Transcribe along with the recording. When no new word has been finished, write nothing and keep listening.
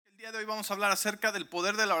día de hoy vamos a hablar acerca del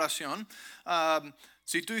poder de la oración.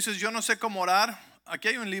 Si tú dices, yo no sé cómo orar, aquí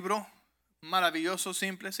hay un libro maravilloso,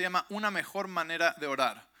 simple, se llama Una mejor manera de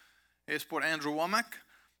orar. Es por Andrew Womack.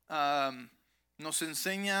 Nos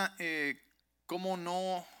enseña cómo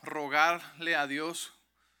no rogarle a Dios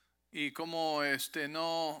y cómo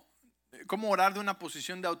orar de una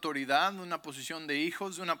posición de autoridad, de una posición de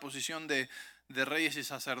hijos, de una posición de reyes y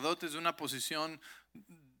sacerdotes, de una posición,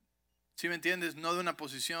 ¿sí me entiendes? No de una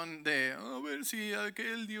posición de a ver si a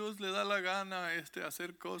aquel Dios le da la gana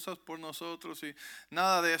hacer cosas por nosotros y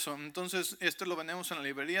nada de eso. Entonces esto lo vendemos en la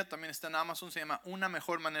librería, también está en Amazon, se llama Una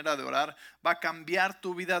mejor manera de orar. Va a cambiar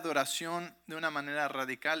tu vida de oración de una manera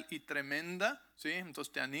radical y tremenda, ¿sí?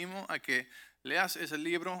 Entonces te animo a que leas ese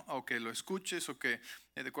libro o que lo escuches o que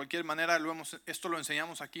de cualquier manera esto lo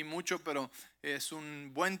enseñamos aquí mucho, pero es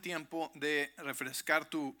un buen tiempo de refrescar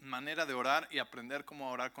tu manera de orar y aprender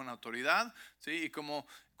cómo orar con autoridad, ¿sí? Y cómo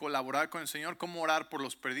colaborar con el Señor, cómo orar por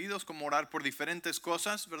los perdidos, cómo orar por diferentes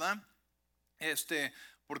cosas, ¿verdad?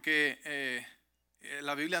 Porque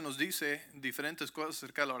la Biblia nos dice diferentes cosas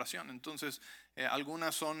acerca de la oración. Entonces,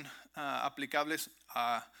 algunas son aplicables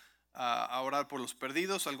a orar por los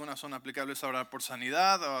perdidos, algunas son aplicables a orar por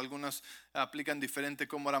sanidad, o algunas aplican diferente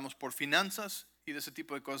cómo oramos por finanzas y de ese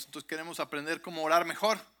tipo de cosas. Entonces queremos aprender cómo orar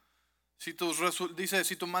mejor. Si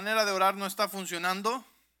tu manera de orar no está funcionando,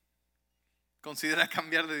 considera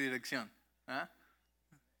cambiar de dirección.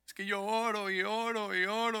 Es que yo oro y oro y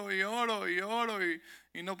oro y oro y oro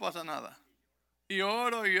y no pasa nada. Y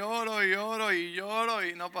oro y oro y oro y lloro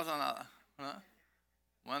y no pasa nada.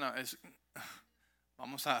 Bueno,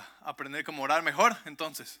 vamos a aprender cómo orar mejor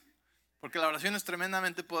entonces, porque la oración es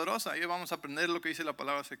tremendamente poderosa y hoy vamos a aprender lo que dice la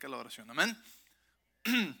palabra acerca de la oración. Amén.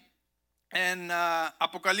 En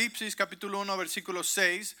Apocalipsis capítulo 1 versículo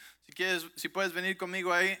 6, si puedes venir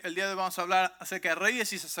conmigo ahí, el día de hoy vamos a hablar acerca de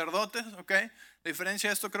reyes y sacerdotes, ¿ok? La diferencia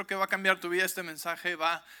de esto creo que va a cambiar tu vida. Este mensaje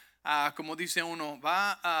va a, como dice uno,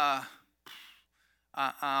 va a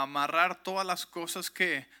amarrar todas las cosas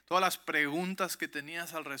todas las preguntas que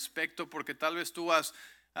tenías al respecto, porque tal vez tú has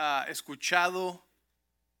escuchado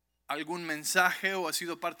algún mensaje o has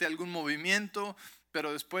sido parte de algún movimiento,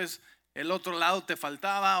 pero después el otro lado te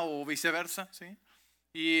faltaba o viceversa, ¿sí?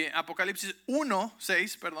 Y Apocalipsis 1,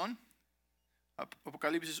 6, perdón.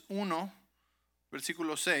 Apocalipsis 1,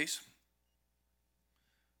 versículo 6.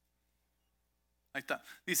 Ahí está.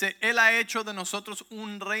 Dice, Él ha hecho de nosotros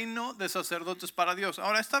un reino de sacerdotes para Dios.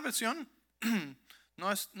 Ahora, esta versión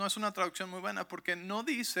no es una traducción muy buena, porque no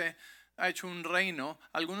dice ha hecho un reino.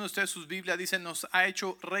 Algunos de ustedes sus Biblia dicen nos ha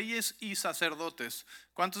hecho reyes y sacerdotes.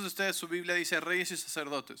 ¿Cuántos de ustedes su Biblia dice reyes y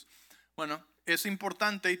sacerdotes? Bueno, es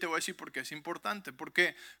importante y te voy a decir por qué es importante.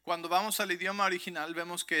 Porque cuando vamos al idioma original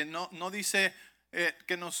vemos que no dice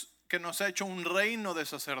que nos ha hecho un reino de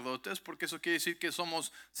sacerdotes, porque eso quiere decir que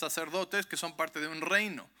somos sacerdotes que son parte de un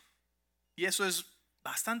reino. Y eso es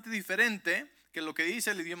bastante diferente que lo que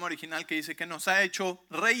dice el idioma original, que dice que nos ha hecho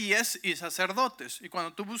reyes y sacerdotes. Y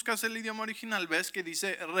cuando tú buscas el idioma original ves que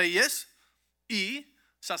dice reyes y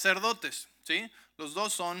sacerdotes, ¿sí? Los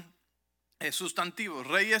dos son sustantivos,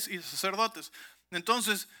 reyes y sacerdotes.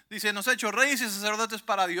 Entonces dice, nos ha hecho reyes y sacerdotes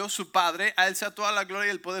para Dios su Padre, a Él sea toda la gloria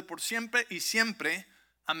y el poder por siempre y siempre.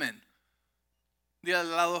 Amén. Dile al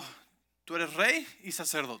lado, tú eres rey y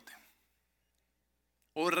sacerdote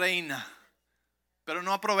o reina, pero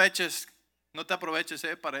no te aproveches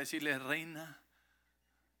para decirle reina,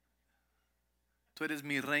 tú eres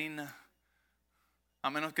mi reina, a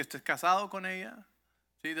menos que estés casado con ella,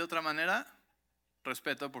 ¿sí? De otra manera,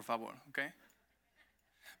 respeto por favor, ¿ok?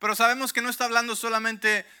 Pero sabemos que no está hablando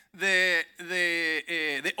solamente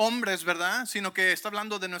de hombres, ¿verdad? Sino que está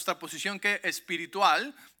hablando de nuestra posición que es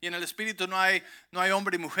espiritual. Y en el espíritu no hay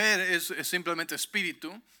hombre y mujer, es simplemente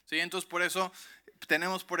espíritu, ¿sí? Entonces por eso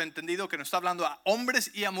tenemos por entendido que nos está hablando a hombres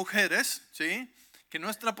y a mujeres, ¿sí? Que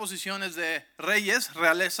nuestra posición es de reyes,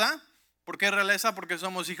 realeza. ¿Por qué realeza? Porque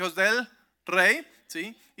somos hijos del rey,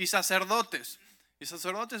 ¿sí? Y sacerdotes. Y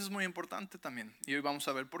sacerdotes es muy importante también. Y hoy vamos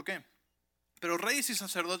a ver por qué. Pero reyes y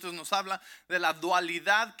sacerdotes nos habla de la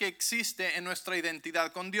dualidad que existe en nuestra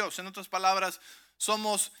identidad con Dios. En otras palabras,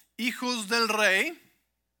 somos hijos del rey,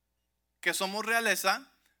 que somos realeza,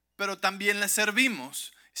 pero también le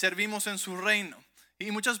servimos en su reino.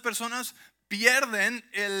 Y muchas personas pierden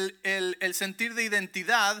el sentir de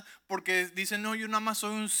identidad porque dicen, no, yo nada más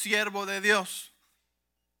soy un siervo de Dios.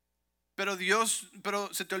 Pero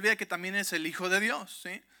se te olvida que también es el hijo de Dios,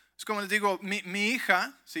 ¿sí? Es como les digo, mi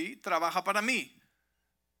hija, ¿sí? Trabaja para mí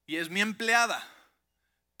y es mi empleada.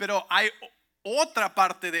 Pero hay otra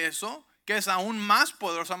parte de eso que es aún más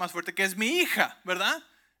poderosa, más fuerte, que es mi hija, ¿verdad?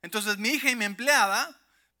 Entonces mi hija y mi empleada,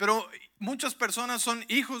 Pero muchas personas son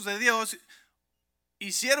hijos de Dios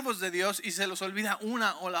y siervos de Dios y se les olvida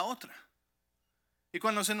una o la otra. Y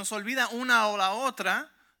cuando se nos olvida una o la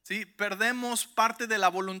otra, ¿sí?, perdemos parte de la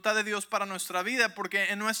voluntad de Dios para nuestra vida, porque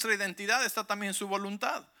en nuestra identidad está también su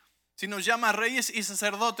voluntad. Si nos llama reyes y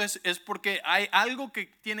sacerdotes es porque hay algo que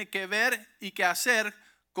tiene que ver y que hacer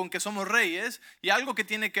con que somos reyes, y algo que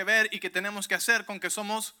tiene que ver y que tenemos que hacer con que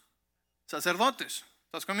somos sacerdotes.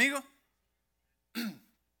 ¿Estás conmigo?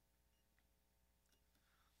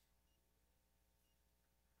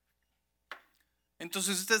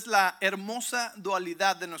 Entonces esta es la hermosa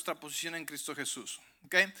dualidad de nuestra posición en Cristo Jesús.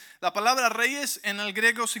 ¿Okay? La palabra reyes en el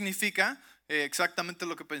griego significa exactamente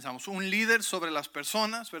lo que pensamos: un líder sobre las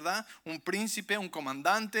personas, ¿verdad? Un príncipe, un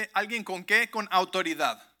comandante, alguien con ¿qué? Con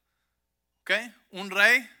autoridad. ¿Okay? Un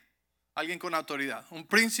rey, alguien con autoridad. Un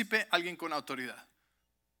príncipe, alguien con autoridad.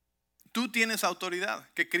 Tú tienes autoridad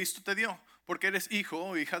que Cristo te dio porque eres hijo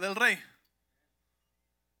o hija del rey.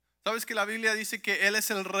 ¿Sabes que la Biblia dice que Él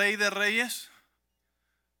es el rey de reyes?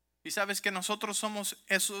 ¿Y sabes que nosotros somos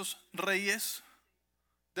esos reyes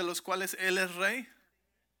de los cuales Él es rey?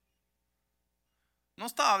 No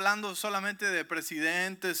estaba hablando solamente de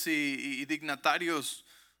presidentes y dignatarios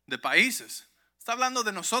de países. Está hablando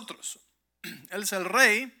de nosotros. Él es el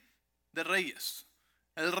rey de reyes.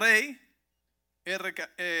 El rey,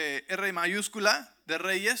 R mayúscula, de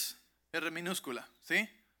reyes, R minúscula. ¿Sí?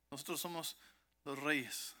 Nosotros somos los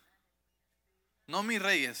reyes. No mis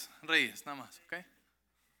reyes, reyes nada más. ¿Ok?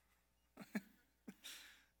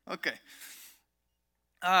 Ok.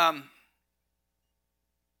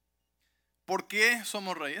 ¿Por qué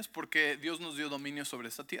somos reyes? Porque Dios nos dio dominio sobre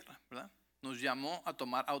esta tierra, ¿verdad? Nos llamó a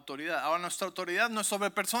tomar autoridad. Ahora nuestra autoridad no es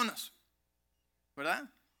sobre personas, ¿verdad?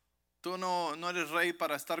 Tú no eres rey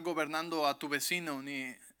para estar gobernando a tu vecino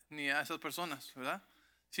ni a esas personas, ¿verdad?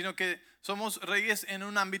 Sino que somos reyes en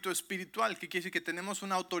un ámbito espiritual, que quiere decir que tenemos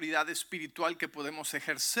una autoridad espiritual que podemos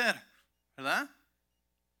ejercer, ¿verdad?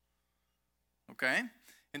 ¿Ok?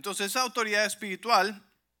 Entonces esa autoridad espiritual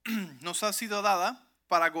nos ha sido dada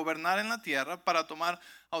para gobernar en la tierra, para tomar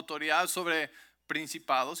autoridad sobre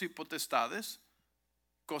principados y potestades,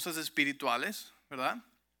 cosas espirituales, ¿verdad?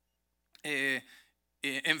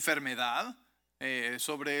 Enfermedad,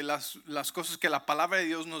 sobre las cosas que la palabra de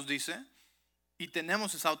Dios nos dice. Y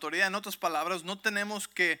tenemos esa autoridad. En otras palabras, no tenemos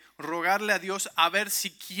que rogarle a Dios a ver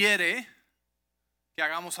si quiere que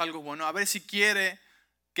hagamos algo bueno, a ver si quiere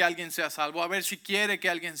que alguien sea salvo, a ver si quiere que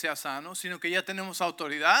alguien sea sano, sino que ya tenemos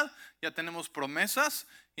autoridad, ya tenemos promesas,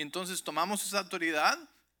 y entonces tomamos esa autoridad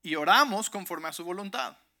y oramos conforme a su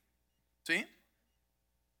voluntad. ¿Sí?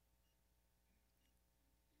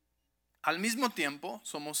 Al mismo tiempo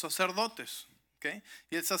somos sacerdotes. ¿Okay?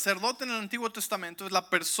 Y el sacerdote en el Antiguo Testamento es la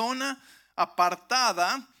persona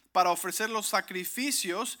apartada para ofrecer los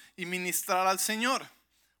sacrificios y ministrar al Señor.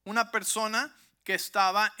 Una persona que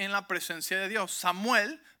estaba en la presencia de Dios.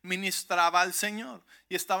 Samuel ministraba al Señor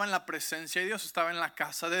y estaba en la presencia de Dios, estaba en la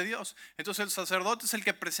casa de Dios. Entonces el sacerdote es el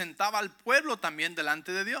que presentaba al pueblo también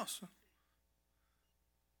delante de Dios.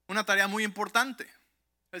 Una tarea muy importante.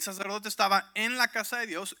 El sacerdote estaba en la casa de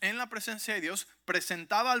Dios, en la presencia de Dios,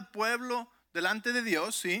 presentaba al pueblo delante de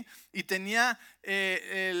Dios, ¿sí? Y tenía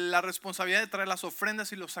la responsabilidad de traer las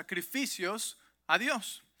ofrendas y los sacrificios a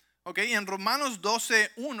Dios. Okay, en Romanos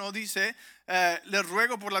 12:1 dice, les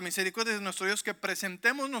ruego por la misericordia de nuestro Dios que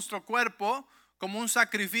presentemos nuestro cuerpo como un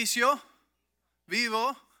sacrificio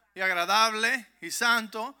vivo y agradable y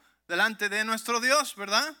santo delante de nuestro Dios,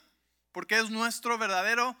 ¿verdad? Porque es nuestro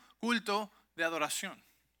verdadero culto de adoración.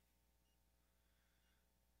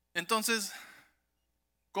 Entonces,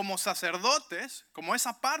 como sacerdotes, como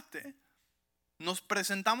esa parte, nos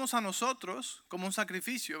presentamos a nosotros como un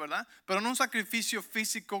sacrificio, ¿verdad? Pero no un sacrificio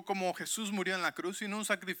físico como Jesús murió en la cruz, sino un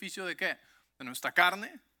sacrificio ¿de qué? De nuestra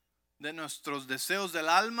carne, de nuestros deseos del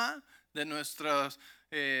alma, de nuestros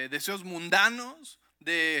deseos mundanos,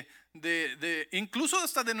 incluso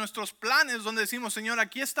hasta de nuestros planes, donde decimos, Señor,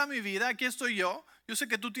 aquí está mi vida, aquí estoy yo sé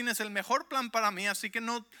que tú tienes el mejor plan para mí, así que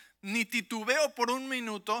ni titubeo por un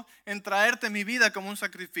minuto en traerte mi vida como un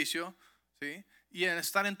sacrificio, ¿sí? Y en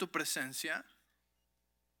estar en tu presencia,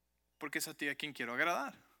 porque es a ti a quien quiero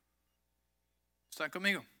agradar. ¿Están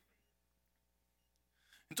conmigo?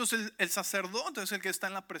 Entonces el sacerdote es el que está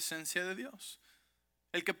en la presencia de Dios,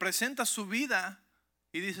 el que presenta su vida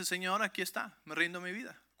y dice, Señor, aquí está, me rindo mi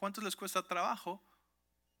vida. ¿Cuántos les cuesta trabajo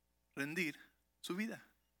rendir su vida?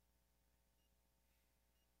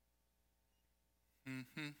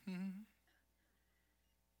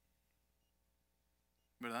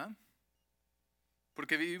 ¿Verdad?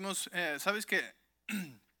 Porque vivimos, ¿sabes qué?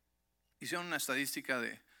 Hicieron una estadística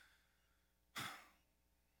de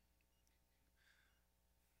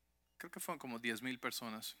creo que fueron como 10,000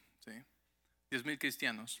 personas, ¿sí? 10,000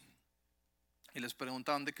 cristianos. Y les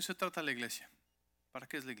preguntaban, ¿de qué se trata la iglesia? ¿Para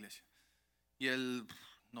qué es la iglesia? Y el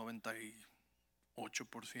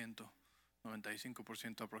 98%,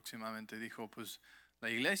 95% aproximadamente dijo, pues la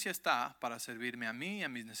iglesia está para servirme a mí, a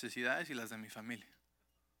mis necesidades y las de mi familia.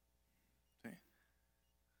 ¿Sí?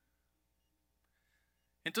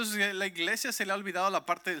 Entonces a la iglesia se le ha olvidado la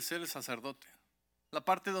parte del ser el sacerdote. La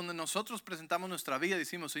parte donde nosotros presentamos nuestra vida y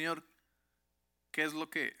decimos, Señor, ¿qué es lo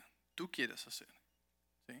que tú quieres hacer?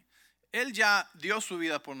 ¿Sí? Él ya dio su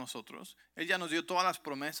vida por nosotros. Él ya nos dio todas las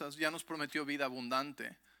promesas, ya nos prometió vida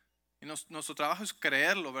abundante. Y nuestro trabajo es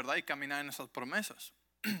creerlo, ¿verdad? Y caminar en esas promesas.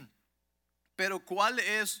 Pero ¿cuál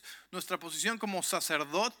es nuestra posición como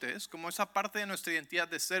sacerdotes? Como esa parte de nuestra identidad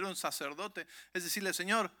de ser un sacerdote. Es decirle,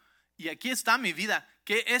 Señor, y aquí está mi vida.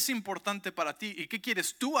 ¿Qué es importante para ti? ¿Y qué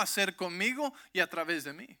quieres tú hacer conmigo y a través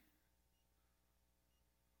de mí?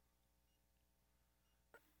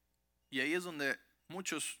 Y ahí es donde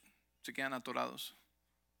muchos se quedan atorados.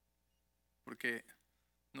 Porque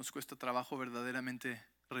nos cuesta trabajo verdaderamente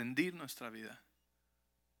rendir nuestra vida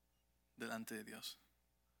delante de Dios,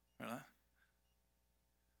 ¿verdad?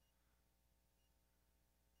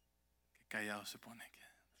 Qué callado se pone aquí,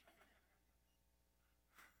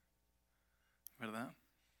 ¿verdad?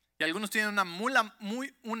 Y algunos tienen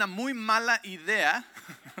una muy mala idea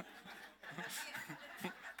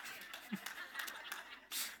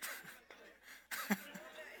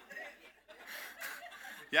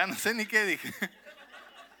ya no sé ni qué dije.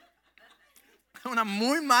 Una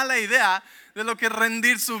muy mala idea de lo que es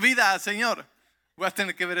rendir su vida al Señor. Voy a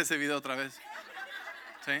tener que ver ese video otra vez.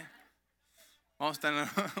 ¿Sí? Vamos a tener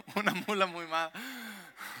una mula muy mala.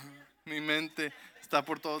 Mi mente está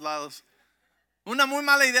por todos lados. Una muy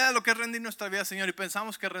mala idea de lo que es rendir nuestra vida al Señor. Y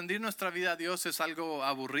pensamos que rendir nuestra vida a Dios es algo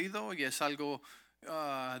aburrido y es algo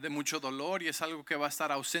de mucho dolor y es algo que va a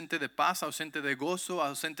estar ausente de paz, ausente de gozo,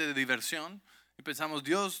 ausente de diversión. Y pensamos,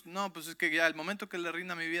 Dios, no, pues es que ya el momento que le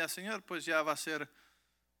rinda mi vida al Señor, pues ya va a ser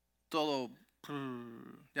todo,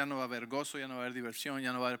 ya no va a haber gozo, ya no va a haber diversión,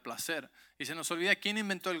 ya no va a haber placer. Y se nos olvida quién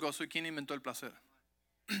inventó el gozo y quién inventó el placer.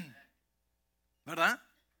 ¿Verdad?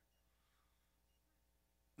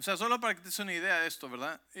 O sea, solo para que te des una idea de esto,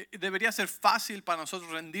 ¿verdad? Debería ser fácil para nosotros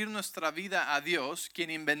rendir nuestra vida a Dios, quien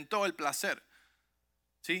inventó el placer.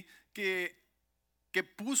 ¿Sí? Que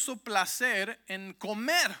puso placer en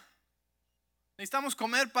comer. Necesitamos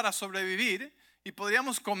comer para sobrevivir y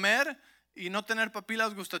podríamos comer y no tener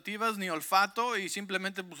papilas gustativas ni olfato y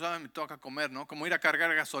simplemente pues, me toca comer, ¿no? Como ir a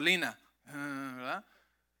cargar gasolina, ¿verdad?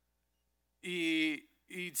 Y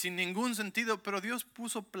sin ningún sentido, pero Dios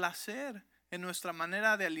puso placer en nuestra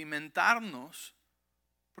manera de alimentarnos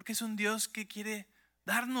porque es un Dios que quiere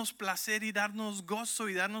darnos placer y darnos gozo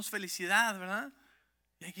y darnos felicidad, ¿verdad?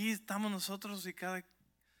 Y aquí estamos nosotros y cada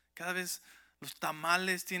vez los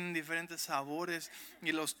tamales tienen diferentes sabores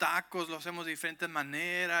y los tacos los hacemos de diferente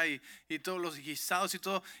manera y todos los guisados y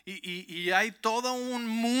todo. Y hay todo un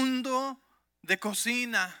mundo de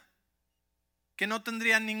cocina que no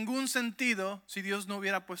tendría ningún sentido si Dios no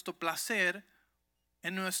hubiera puesto placer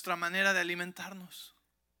en nuestra manera de alimentarnos,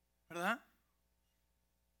 ¿verdad?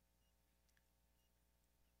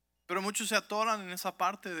 Pero muchos se atoran en esa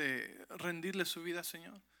parte de rendirle su vida al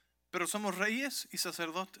Señor. Pero somos reyes y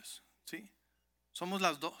sacerdotes, ¿sí? Somos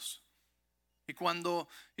las dos. Y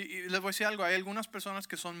les voy a decir algo, hay algunas personas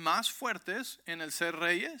que son más fuertes en el ser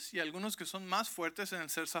reyes y algunos que son más fuertes en el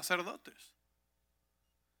ser sacerdotes.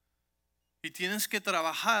 Y tienes que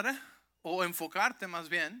trabajar o enfocarte más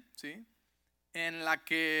bien, ¿sí? En la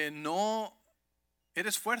que no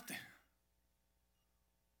eres fuerte.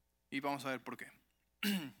 Y vamos a ver por qué.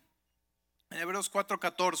 En Hebreos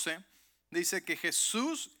 4:14 dice que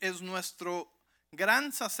Jesús es nuestro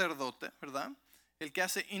gran sacerdote, ¿verdad? El que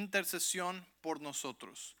hace intercesión por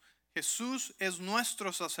nosotros. Jesús es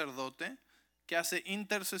nuestro sacerdote que hace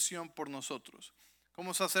intercesión por nosotros.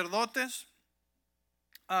 Como sacerdotes,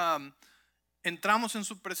 entramos en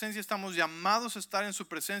su presencia, estamos llamados a estar en su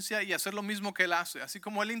presencia y hacer lo mismo que Él hace. Así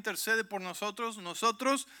como Él intercede por nosotros,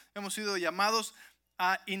 nosotros hemos sido llamados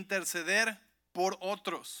a interceder por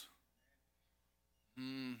otros.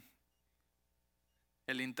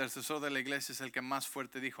 El intercesor de la iglesia es el que más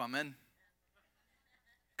fuerte dijo amén.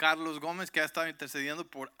 Carlos Gómez, que ha estado intercediendo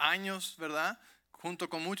por años, ¿verdad? Junto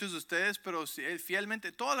con muchos de ustedes, pero él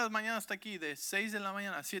fielmente todas las mañanas está aquí de 6 de la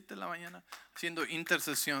mañana a 7 de la mañana haciendo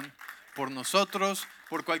intercesión por nosotros,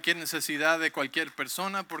 por cualquier necesidad de cualquier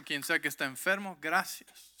persona, por quien sea que está enfermo.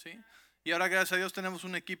 Gracias, ¿sí? Y ahora gracias a Dios tenemos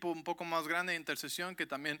un equipo un poco más grande de intercesión que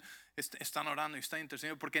también están orando y están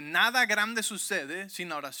intercediendo, porque nada grande sucede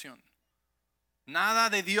sin oración. Nada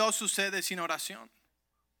de Dios sucede sin oración.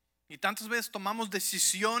 Y tantas veces tomamos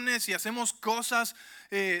decisiones y hacemos cosas,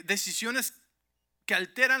 decisiones que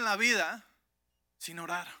alteran la vida sin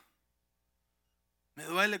orar. Me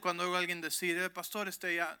duele cuando oigo a alguien decir, pastor,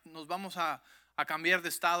 ya nos vamos a cambiar de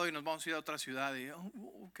estado y nos vamos a ir a otra ciudad. Y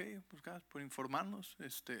ok, pues gracias por informarnos.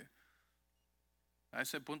 A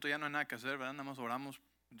ese punto ya no hay nada que hacer, ¿verdad? Nada más oramos,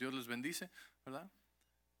 Dios les bendice, ¿verdad?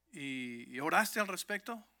 ¿Y oraste al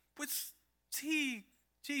respecto? Pues sí,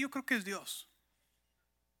 yo creo que es Dios.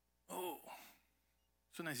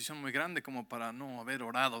 Es una decisión muy grande como para no haber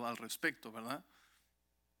orado al respecto, ¿verdad?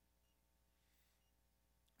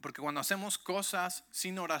 Porque cuando hacemos cosas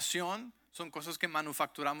sin oración, son cosas que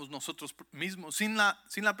manufacturamos nosotros mismos, sin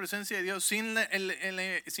la presencia de Dios,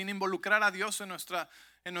 sin involucrar a Dios en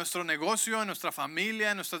nuestro negocio, en nuestra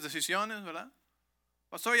familia, en nuestras decisiones, ¿verdad?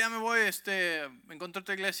 Pastor, ya me voy, encontré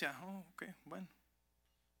otra iglesia. Ok, bueno,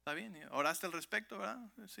 está bien. ¿Oraste al respecto, verdad?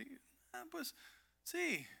 Sí. Pues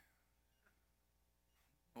sí.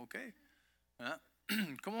 Ok, ¿verdad?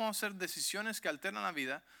 ¿Cómo vamos a hacer decisiones que alteran la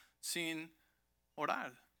vida sin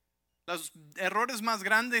orar? Los errores más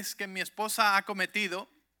grandes que mi esposa ha cometido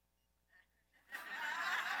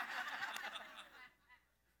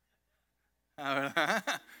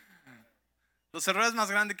 ¿verdad? Los errores más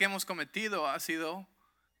grandes que hemos cometido ha sido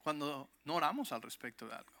cuando no oramos al respecto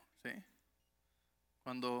de algo, ¿sí?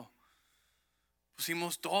 Cuando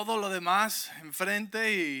pusimos todo lo demás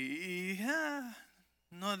enfrente y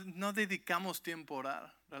no dedicamos tiempo a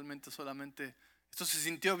orar. Realmente solamente esto se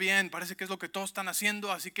sintió bien, parece que es lo que todos están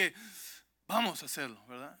haciendo, así que vamos a hacerlo,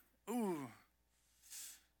 ¿verdad?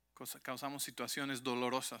 Causamos situaciones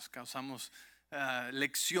dolorosas, causamos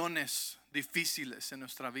lecciones difíciles en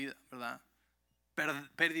nuestra vida, ¿verdad?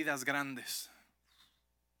 Pérdidas grandes.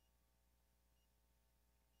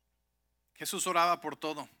 Jesús oraba por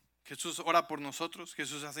todo. Jesús ora por nosotros.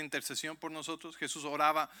 Jesús hace intercesión por nosotros. Jesús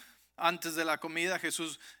oraba antes de la comida.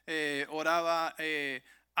 Jesús oraba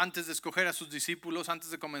antes de escoger a sus discípulos, antes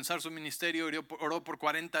de comenzar su ministerio. Oró por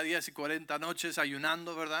 40 días y 40 noches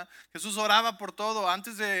ayunando, ¿verdad? Jesús oraba por todo.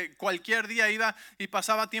 Antes de cualquier día iba y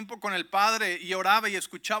pasaba tiempo con el Padre y oraba y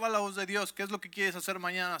escuchaba la voz de Dios. ¿Qué es lo que quieres hacer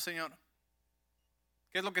mañana, Señor?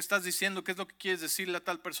 ¿Qué es lo que estás diciendo? ¿Qué es lo que quieres decirle a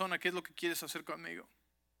tal persona? ¿Qué es lo que quieres hacer conmigo?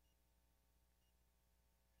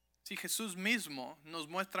 Si Jesús mismo nos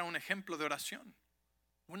muestra un ejemplo de oración,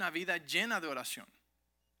 una vida llena de oración.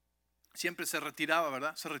 Siempre se retiraba,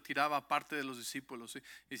 ¿verdad? Se retiraba aparte de los discípulos, ¿sí?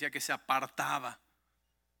 Decía que se apartaba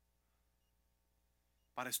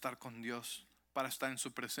para estar con Dios, para estar en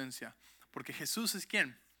su presencia. Porque Jesús es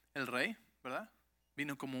 ¿quién? El Rey, ¿verdad?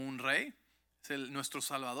 Vino como un Rey, es nuestro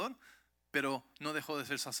Salvador, pero no dejó de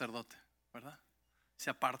ser sacerdote, ¿verdad? Se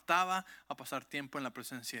apartaba a pasar tiempo en la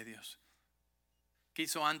presencia de Dios. ¿Qué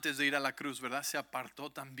hizo antes de ir a la cruz, verdad? Se apartó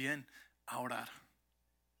también a orar.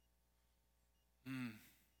 En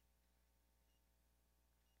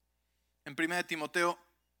 1 Timoteo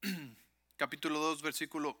capítulo 2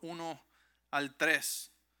 versículo 1 al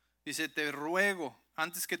 3 dice: te ruego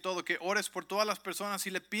antes que todo que ores por todas las personas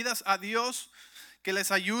y le pidas a Dios que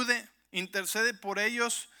les ayude, intercede por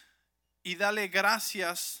ellos y dale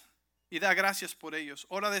gracias y da gracias por ellos.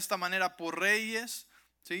 Ora de esta manera por Reyes,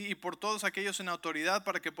 ¿sí? Y por todos aquellos en autoridad,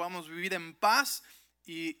 para que podamos vivir en paz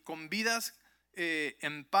y con vidas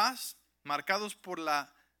en paz, marcados por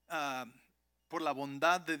la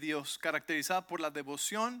bondad de Dios, caracterizada por la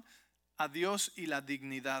devoción a Dios y la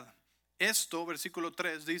dignidad. Esto, versículo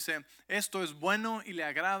 3 dice: esto es bueno y le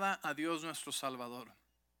agrada a Dios nuestro Salvador.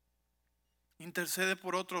 Intercede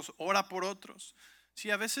por otros, ora por otros. Sí,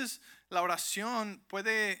 a veces la oración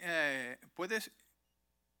puede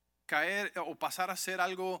caer o pasar a ser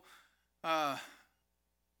algo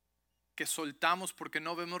que soltamos porque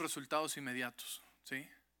no vemos resultados inmediatos, ¿sí?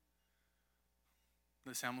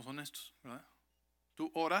 Seamos honestos, ¿verdad? Tú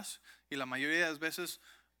oras y la mayoría de las veces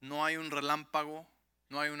no hay un relámpago,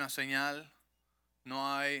 no hay una señal,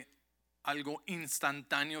 no hay algo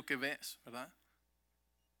instantáneo que ves, ¿verdad?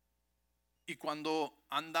 Y cuando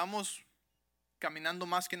andamos caminando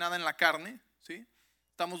más que nada en la carne, ¿sí?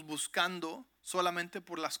 Estamos buscando solamente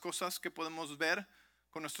por las cosas que podemos ver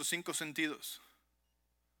con nuestros 5 sentidos.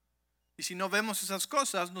 Y si no vemos esas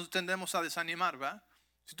cosas, nos tendemos a desanimar, ¿verdad?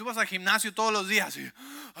 Si tú vas al gimnasio todos los días y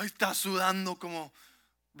ahí estás sudando como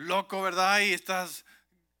loco, ¿verdad? Y estás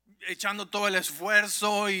echando todo el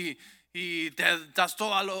esfuerzo y estás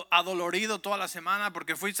todo adolorido toda la semana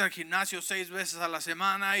porque fuiste al gimnasio 6 veces a la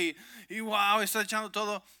semana y wow, estás echando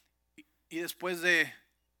todo. Y después de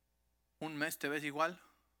un mes te ves igual.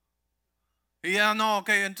 Y ya no, ok,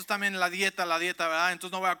 entonces también la dieta, ¿verdad?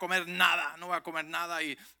 Entonces no voy a comer nada.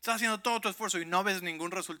 Y estás haciendo todo tu esfuerzo y no ves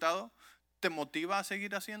ningún resultado. ¿Te motiva a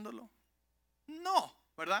seguir haciéndolo? No,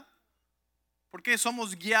 ¿verdad? Porque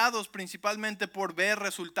somos guiados principalmente por ver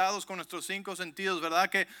resultados con nuestros 5 sentidos, ¿verdad?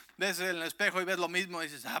 Que ves en el espejo y ves lo mismo y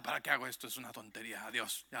dices, ¿para qué hago esto? Es una tontería,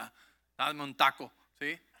 adiós, ya, dame un taco,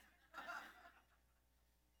 ¿sí?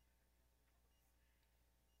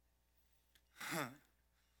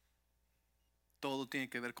 Todo tiene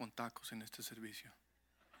que ver con tacos en este servicio.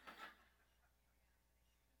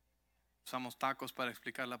 Usamos tacos para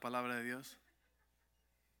explicar la palabra de Dios.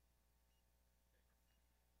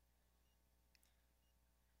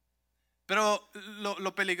 Pero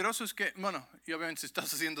lo peligroso es que, bueno, y obviamente si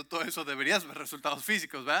estás haciendo todo eso deberías ver resultados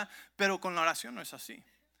físicos, ¿verdad? Pero con la oración no es así.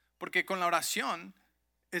 Porque con la oración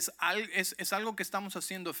es algo que estamos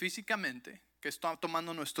haciendo físicamente, que está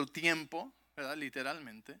tomando nuestro tiempo, ¿verdad?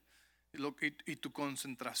 Literalmente. Y tu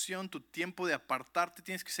concentración, tu tiempo de apartarte,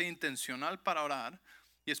 tienes que ser intencional para orar.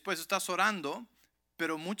 Y después estás orando,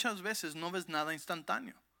 pero muchas veces no ves nada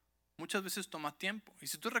instantáneo. Muchas veces toma tiempo. Y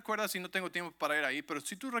si tú recuerdas, y no tengo tiempo para ir ahí, pero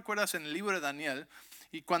si tú recuerdas en el libro de Daniel,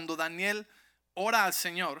 y cuando Daniel ora al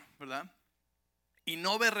Señor, ¿verdad? Y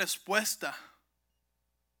no ve respuesta.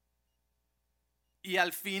 Y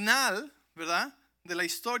al final, ¿verdad? De la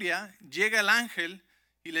historia, llega el ángel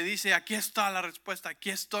y le dice, aquí está la respuesta, aquí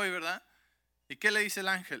estoy, ¿verdad? ¿Y qué le dice el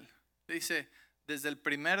ángel? Le dice, desde el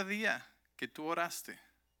primer día que tú oraste,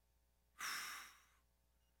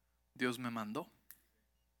 Dios me mandó.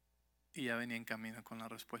 Y ya venía en camino con la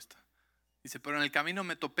respuesta. Dice, pero en el camino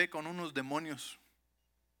me topé con unos demonios.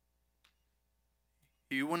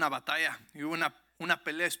 Y hubo una batalla, y hubo una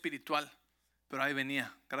pelea espiritual. Pero ahí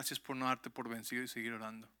venía. Gracias por no darte por vencido y seguir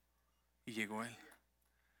orando. Y llegó Él.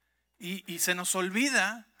 Y se nos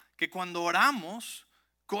olvida que cuando oramos,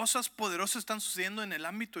 cosas poderosas están sucediendo en el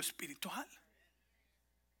ámbito espiritual.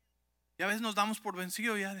 Y a veces nos damos por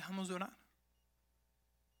vencido y ya dejamos de orar.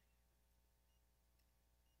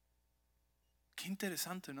 Qué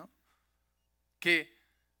interesante, ¿no? Que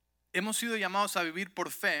hemos sido llamados a vivir por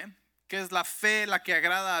fe, que es la fe la que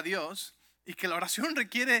agrada a Dios, y que la oración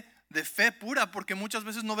requiere de fe pura, porque muchas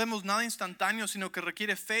veces no vemos nada instantáneo, sino que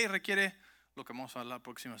requiere fe y requiere lo que vamos a hablar la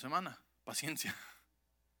próxima semana, paciencia.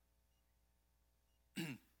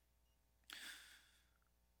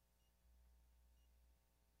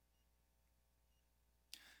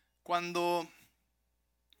 Cuando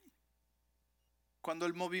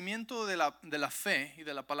el movimiento de la fe y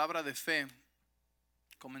de la palabra de fe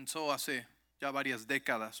comenzó hace ya varias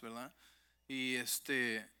décadas, ¿verdad? Y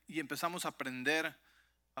empezamos a aprender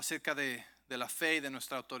acerca de la fe y de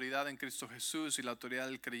nuestra autoridad en Cristo Jesús y la autoridad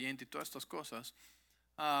del creyente y todas estas cosas.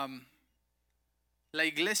 La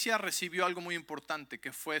iglesia recibió algo muy importante,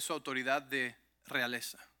 que fue su autoridad de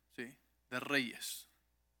realeza, ¿sí? De reyes.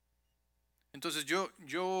 Entonces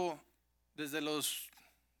yo desde los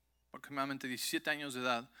aproximadamente 17 años de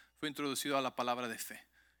edad fui introducido a la palabra de fe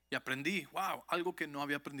y aprendí, algo que no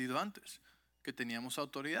había aprendido antes, que teníamos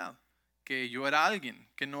autoridad, que yo era alguien,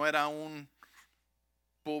 que no era un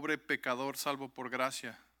pobre pecador salvo por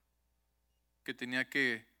gracia, que tenía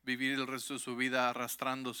que vivir el resto de su vida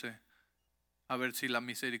arrastrándose a ver si la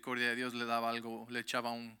misericordia de Dios le daba algo, le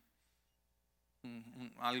echaba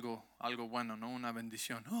algo bueno, ¿no? Una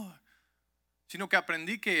bendición. Sino que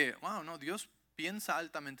aprendí que, no, Dios piensa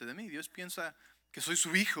altamente de mí. Dios piensa que soy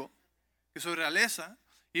su hijo, que soy realeza,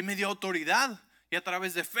 y me dio autoridad. Y a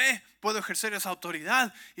través de fe puedo ejercer esa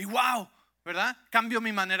autoridad. Y ¿verdad? Cambio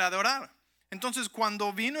mi manera de orar. Entonces,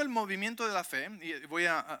 cuando vino el movimiento de la fe, y voy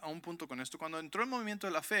a un punto con esto, cuando entró el movimiento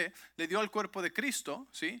de la fe, le dio al cuerpo de Cristo,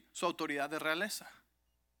 ¿sí? Su autoridad de realeza.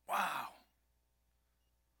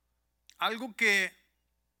 Algo que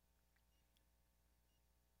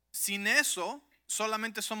sin eso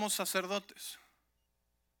solamente somos sacerdotes,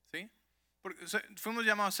 ¿sí? Porque fuimos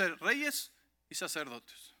llamados a ser reyes y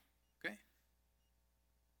sacerdotes, ¿ok?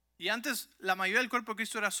 Y antes la mayoría del cuerpo de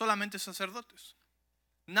Cristo era solamente sacerdotes.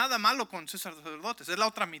 Nada malo con ser sacerdotes, es la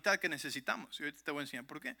otra mitad que necesitamos. Y ahorita te voy a enseñar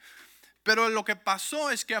por qué. Pero lo que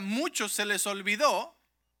pasó es que a muchos se les olvidó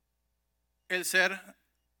el ser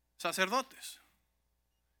sacerdotes.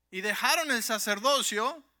 Y dejaron el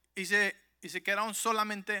sacerdocio y se quedaron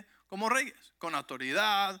solamente como reyes, con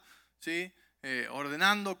autoridad, ¿sí?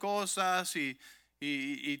 Ordenando cosas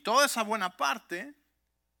y toda esa buena parte,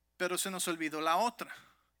 pero se nos olvidó la otra.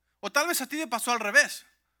 O tal vez a ti te pasó al revés.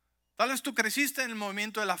 Tal vez tú creciste en el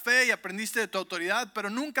movimiento de la fe y aprendiste de tu autoridad, pero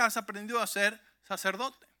nunca has aprendido a ser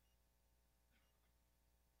sacerdote.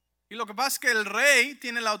 Y lo que pasa es que el rey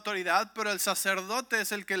tiene la autoridad, pero el sacerdote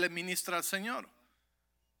es el que le ministra al Señor.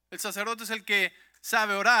 El sacerdote es el que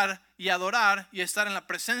sabe orar y adorar y estar en la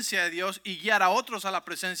presencia de Dios y guiar a otros a la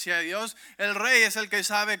presencia de Dios. El rey es el que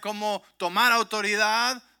sabe cómo tomar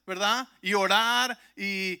autoridad, ¿verdad? Y orar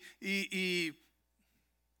y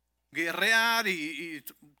guerrear y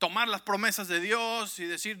tomar las promesas de Dios y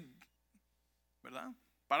decir, ¿verdad?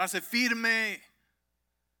 Pararse firme.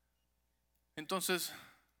 Entonces,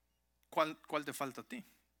 ¿cuál te falta a ti?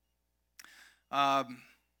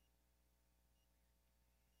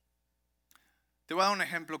 Te voy a dar un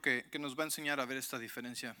ejemplo que nos va a enseñar a ver esta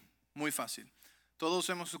diferencia muy fácil. Todos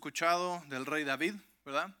hemos escuchado del rey David,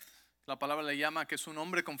 ¿verdad? La palabra le llama que es un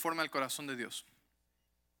hombre conforme al corazón de Dios,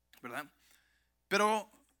 ¿verdad?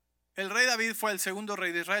 Pero el rey David fue el segundo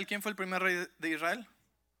rey de Israel. ¿Quién fue el primer rey de Israel?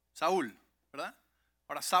 Saúl, ¿verdad?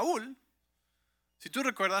 Ahora, Saúl, si tú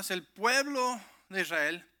recuerdas, el pueblo de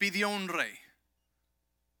Israel pidió un rey.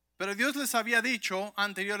 Pero Dios les había dicho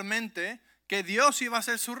anteriormente que Dios iba a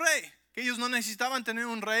ser su rey. Que ellos no necesitaban tener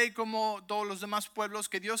un rey como todos los demás pueblos,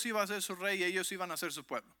 que Dios iba a ser su rey y ellos iban a ser su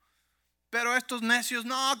pueblo. Pero estos necios,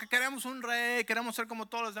 no, que queremos un rey, queremos ser como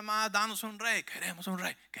todos los demás, danos un rey, queremos un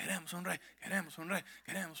rey, queremos un rey, queremos un rey,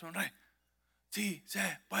 queremos un rey. Sí,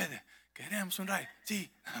 se puede, queremos un rey,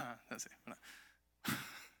 sí. No sé,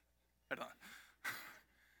 perdón.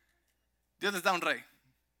 Dios les da un rey,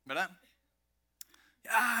 ¿verdad?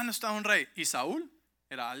 Ya no está un rey. Y Saúl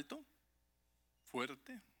era alto,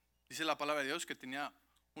 fuerte. Dice la palabra de Dios que tenía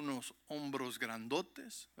unos hombros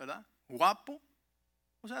grandotes, ¿verdad? Guapo.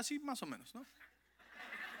 O sea, así más o menos, ¿no?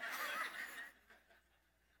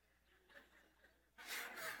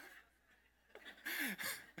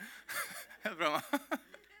 Es broma.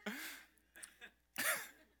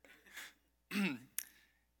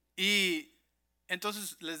 Y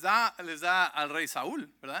entonces les da al rey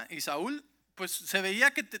Saúl, ¿verdad? Y Saúl, pues se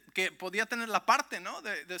veía que podía tener la parte, ¿no?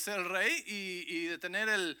 De ser el rey y de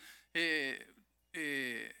tener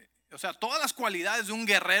o sea, todas las cualidades de un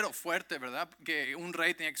guerrero fuerte, ¿verdad? Que un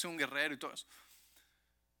rey tenía que ser un guerrero y todo eso.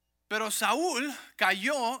 Pero Saúl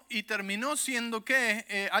cayó y terminó siendo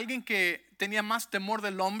alguien que tenía más temor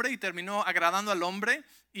del hombre y terminó agradando al hombre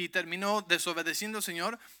y terminó desobedeciendo al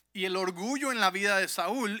Señor. Y el orgullo en la vida de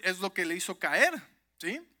Saúl es lo que le hizo caer,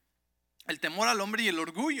 ¿sí? El temor al hombre y el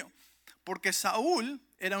orgullo. Porque Saúl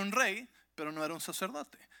era un rey, pero no era un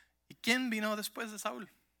sacerdote. ¿Y quién vino después de Saúl?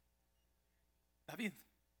 David.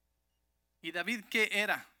 ¿Y David qué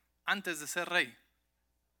era antes de ser rey?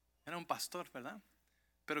 Era un pastor, ¿verdad?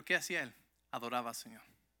 Pero ¿qué hacía él? Adoraba al Señor.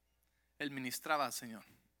 Él ministraba al Señor.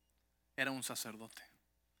 Era un sacerdote.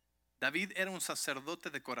 David era un sacerdote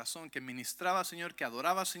de corazón que ministraba al Señor, que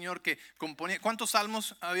adoraba al Señor, que componía. ¿Cuántos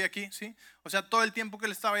salmos había aquí? ¿Sí? O sea, todo el tiempo que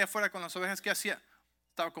él estaba allá afuera con las ovejas, ¿qué hacía?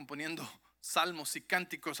 Estaba componiendo salmos y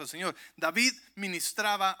cánticos al Señor. David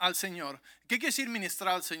ministraba al Señor. ¿Qué quiere decir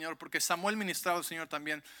ministrar al Señor? Porque Samuel ministraba al Señor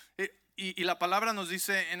también. Y la palabra nos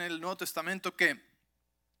dice en el Nuevo Testamento que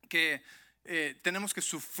tenemos que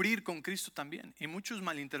sufrir con Cristo también. Y muchos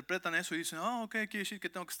malinterpretan eso y dicen, ok, quiere decir que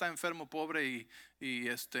tengo que estar enfermo, pobre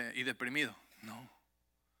y deprimido. No.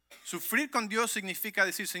 Sufrir con Dios significa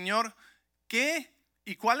decir, Señor, ¿qué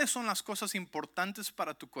y cuáles son las cosas importantes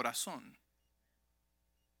para tu corazón?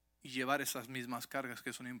 Y llevar esas mismas cargas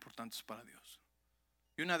que son importantes para Dios.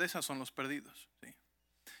 Y una de esas son los perdidos, ¿sí?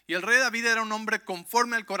 Y el rey David era un hombre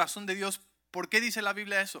conforme al corazón de Dios. ¿Por qué dice la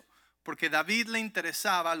Biblia eso? Porque a David le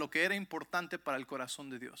interesaba lo que era importante para el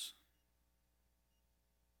corazón de Dios.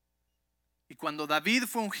 Y cuando David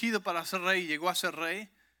fue ungido para ser rey y llegó a ser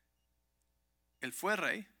rey, él fue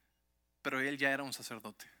rey, pero él ya era un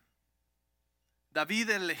sacerdote. David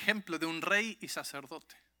era el ejemplo de un rey y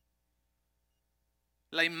sacerdote.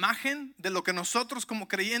 La imagen de lo que nosotros como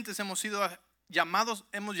creyentes hemos sido llamados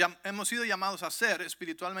a ser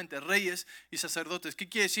espiritualmente, reyes y sacerdotes. ¿Qué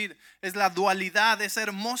quiere decir? Es la dualidad, esa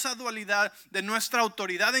hermosa dualidad de nuestra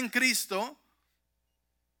autoridad en Cristo,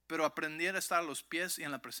 pero aprender a estar a los pies y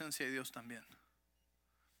en la presencia de Dios también.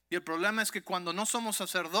 Y el problema es que cuando no somos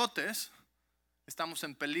sacerdotes, estamos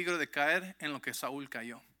en peligro de caer en lo que Saúl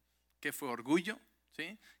cayó, que fue orgullo,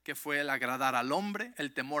 ¿sí? Que fue el agradar al hombre,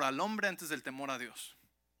 el temor al hombre antes del temor a Dios.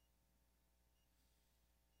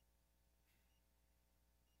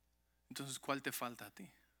 Entonces, ¿cuál te falta a ti?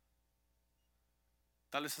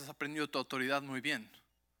 Tal vez has aprendido tu autoridad muy bien,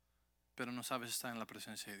 pero no sabes estar en la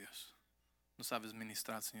presencia de Dios. No sabes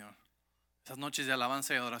ministrar al Señor. Esas noches de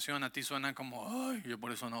alabanza y adoración a ti suenan como, ay, yo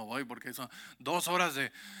por eso no voy, porque son 2 horas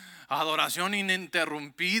de adoración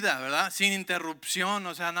ininterrumpida, ¿verdad? Sin interrupción,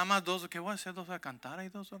 o sea, nada más 2, ¿qué voy a hacer? 2 horas a cantar, hay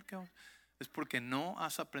 2 horas, ¿qué voy a hacer? Es porque no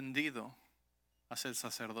has aprendido a ser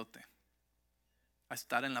sacerdote, a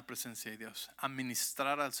estar en la presencia de Dios, a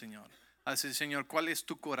ministrar al Señor, a decir, Señor, ¿cuál es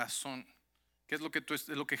tu corazón? ¿Qué es lo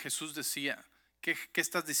que Jesús decía? ¿Qué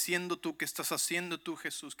estás diciendo tú? ¿Qué estás haciendo tú,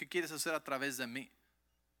 Jesús? ¿Qué quieres hacer a través de mí?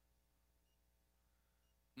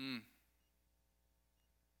 Y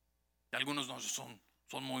algunos no son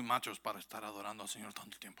muy machos para estar adorando al Señor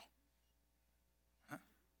tanto tiempo.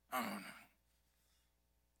 No.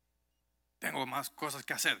 Tengo más cosas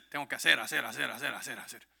que hacer. Tengo que hacer.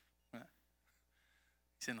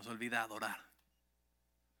 Se nos olvida adorar.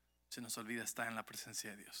 Se nos olvida estar en la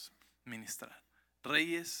presencia de Dios. Ministrar.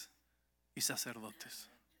 Reyes y sacerdotes.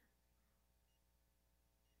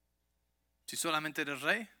 Si solamente eres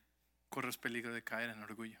rey, corres peligro de caer en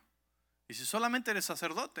orgullo. Y si solamente eres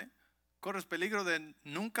sacerdote, corres peligro de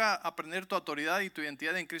nunca aprender tu autoridad y tu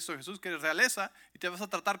identidad en Cristo Jesús, que eres realeza, y te vas a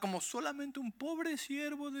tratar como solamente un pobre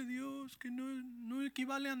siervo de Dios que no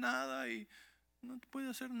equivale a nada y no te puede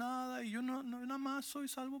hacer nada, y yo no nada más soy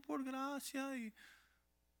salvo por gracia. Y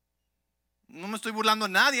no me estoy burlando a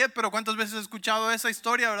nadie, pero ¿cuántas veces he escuchado esa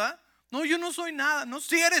historia, verdad? No, yo no soy nada. No,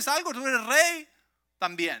 si eres algo, tú eres rey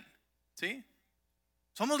también, ¿sí?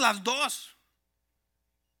 Somos las dos.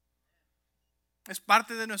 Es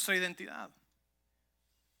parte de nuestra identidad.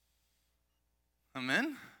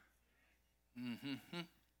 Amén.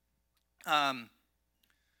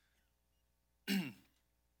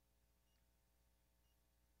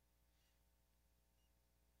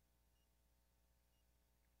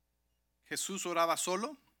 Jesús oraba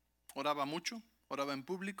solo, oraba mucho, oraba en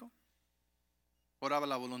público, oraba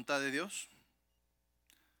la voluntad de Dios,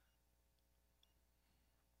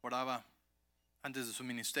 oraba antes de su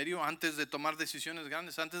ministerio, antes de tomar decisiones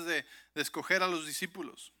grandes, antes de escoger a los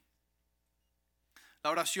discípulos. La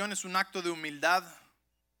oración es un acto de humildad.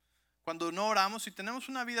 Cuando no oramos, si tenemos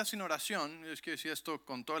una vida sin oración, es que decir esto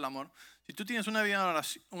con todo el amor, si tú tienes una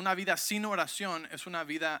vida sin oración, es una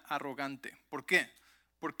vida arrogante. ¿Por qué?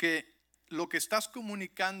 Porque lo que estás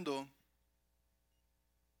comunicando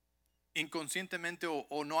inconscientemente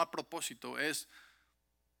o no a propósito es: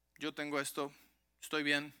 yo tengo esto, estoy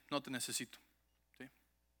bien, no te necesito. ¿Sí?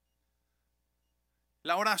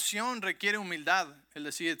 La oración requiere humildad, el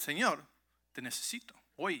decir: Señor, te necesito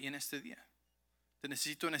hoy y en este día, te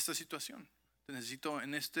necesito en esta situación, te necesito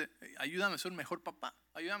ayúdame a ser un mejor papá,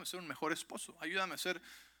 ayúdame a ser un mejor esposo, ayúdame a ser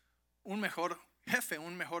un mejor jefe,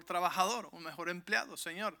 un mejor trabajador, un mejor empleado.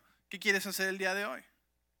 Señor, ¿qué quieres hacer el día de hoy?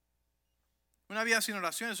 Una vida sin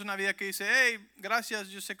oración es una vida que dice: hey, gracias,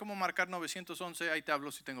 yo sé cómo marcar 911, ahí te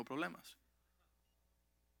hablo si tengo problemas.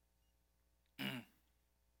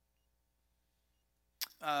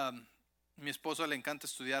 Mi esposa le encanta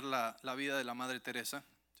estudiar la vida de la Madre Teresa,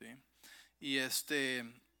 ¿sí?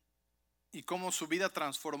 Y cómo su vida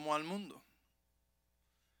transformó al mundo.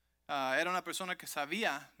 Era una persona que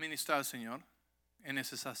sabía ministrar al Señor en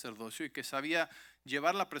ese sacerdocio y que sabía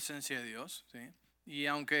llevar la presencia de Dios, ¿sí? Y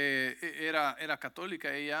aunque era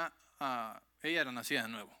católica, ella era nacida de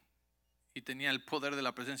nuevo y tenía el poder de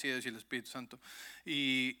la presencia de Dios y el Espíritu Santo.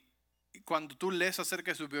 Y cuando tú lees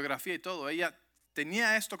acerca de su biografía y todo, ella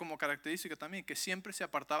tenía esto como característica también, que siempre se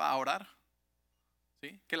apartaba a orar,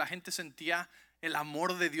 ¿sí? Que la gente sentía el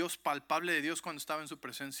amor de Dios, palpable de Dios, cuando estaba en su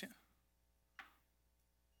presencia.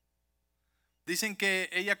 Dicen que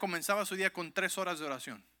ella comenzaba su día con 3 horas de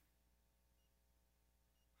oración.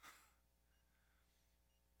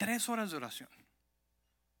 3 horas de oración.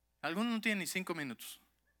 Algunos no tienen ni 5 minutos.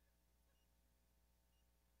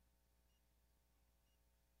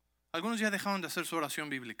 Algunos ya dejaron de hacer su oración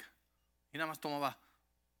bíblica y nada más tomaba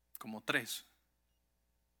como 3.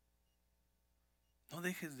 No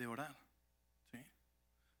dejes de orar, ¿sí?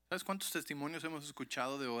 ¿Sabes cuántos testimonios hemos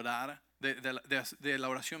escuchado de orar, de la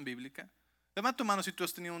oración bíblica? Levanta tu mano si tú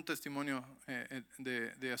has tenido un testimonio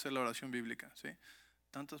de hacer la oración bíblica, ¿sí?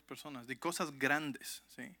 Tantas personas, de cosas grandes,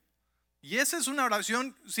 ¿sí? Y esa es una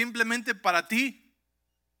oración simplemente para ti.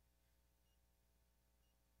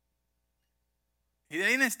 Y de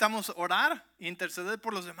ahí necesitamos orar e interceder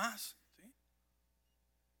por los demás,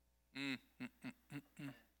 ¿sí?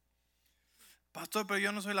 Pastor, pero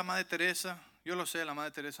yo no soy la Madre Teresa. Yo lo sé, la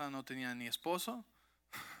Madre Teresa no tenía ni esposo,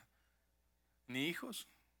 ni hijos,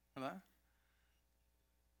 ¿verdad?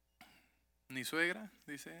 Ni suegra,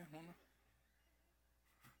 dice uno.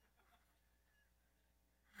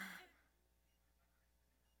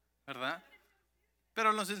 ¿Verdad?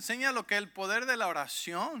 Pero nos enseña lo que el poder de la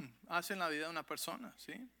oración hace en la vida de una persona,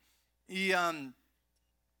 ¿sí? Y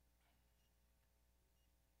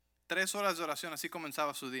 3 horas de oración, así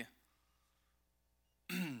comenzaba su día.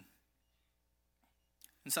 En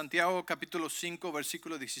Santiago capítulo 5,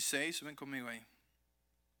 versículo 16, ven conmigo ahí.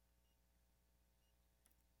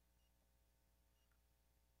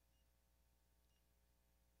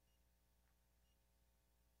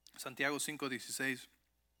 Santiago 5:16.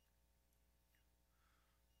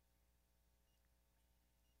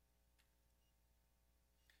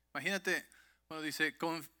 Imagínate cuando dice,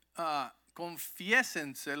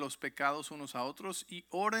 confiésense los pecados unos a otros y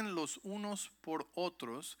oren los unos por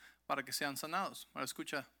otros para que sean sanados. Ahora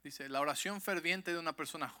escucha, dice, la oración ferviente de una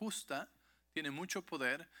persona justa tiene mucho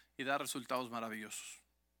poder y da resultados maravillosos.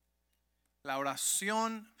 La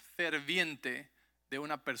oración ferviente de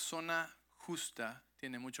una persona justa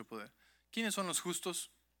tiene mucho poder. ¿Quiénes son los justos?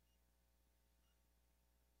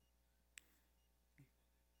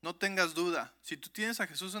 No tengas duda, si tú tienes a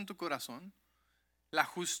Jesús en tu corazón, la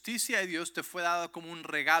justicia de Dios te fue dada como un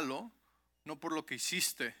regalo, no por lo que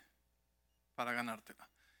hiciste para ganártela.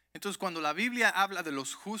 Entonces, cuando la Biblia habla de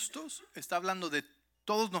los justos, está hablando de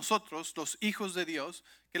todos nosotros, los hijos de Dios,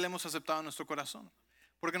 que le hemos aceptado en nuestro corazón.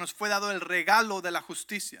 Porque nos fue dado el regalo de la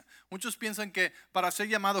justicia. Muchos piensan que para ser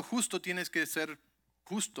llamado justo tienes que ser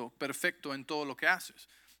justo, perfecto en todo lo que haces.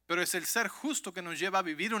 Pero es el ser justo que nos lleva a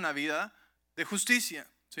vivir una vida de justicia,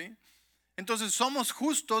 ¿sí? Entonces somos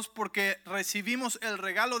justos porque recibimos el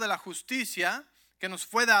regalo de la justicia que nos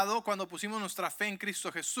fue dado cuando pusimos nuestra fe en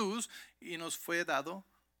Cristo Jesús y nos fue dado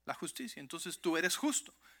la justicia. Entonces tú eres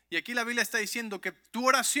justo. Y aquí la Biblia está diciendo que tu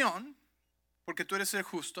oración, porque tú eres el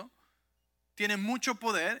justo, tiene mucho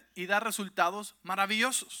poder y da resultados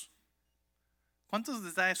maravillosos. ¿Cuántos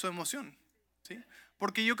les da eso emoción? ¿Sí?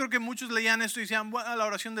 Porque yo creo que muchos leían esto y decían, bueno, la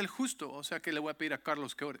oración del justo, o sea que le voy a pedir a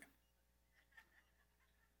Carlos que ore.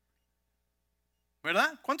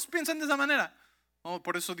 ¿Verdad? ¿Cuántos piensan de esa manera? Oh,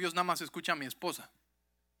 por eso Dios nada más escucha a mi esposa.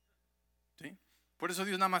 ¿Sí? Por eso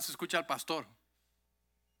Dios nada más escucha al pastor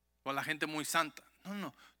o a la gente muy santa.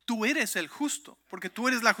 No. Tú eres el justo, porque tú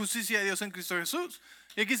eres la justicia de Dios en Cristo Jesús.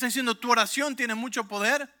 Y aquí está diciendo, tu oración tiene mucho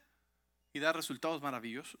poder y da resultados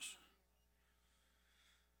maravillosos.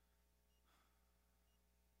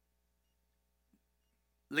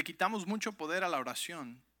 Le quitamos mucho poder a la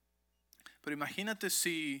oración, pero imagínate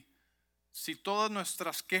si todas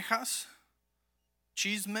nuestras quejas,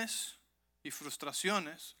 chismes y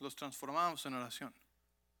frustraciones los transformamos en oración.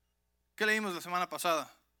 ¿Qué leímos la semana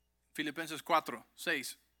pasada? Filipenses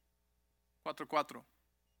 4:6. 4:4.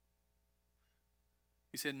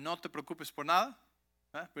 Dice, no te preocupes por nada.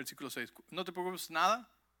 Versículo 6. No te preocupes por nada.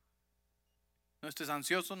 No estés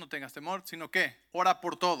ansioso, no tengas temor, sino que ora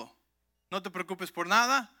por todo. No te preocupes por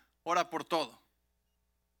nada, ora por todo.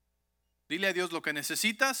 Dile a Dios lo que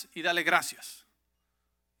necesitas y dale gracias.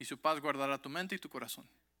 Y su paz guardará tu mente y tu corazón.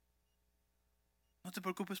 No te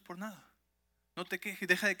preocupes por nada. No te quejes,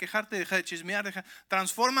 deja de quejarte, deja de chismear,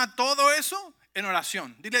 transforma todo eso en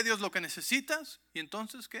oración. Dile a Dios lo que necesitas y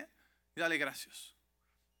entonces ¿qué? Y dale gracias.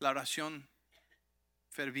 La oración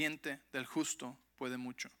ferviente del justo puede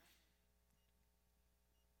mucho.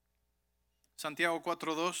 Santiago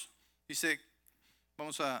 4:2 dice,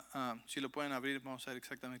 vamos si lo pueden abrir, vamos a ver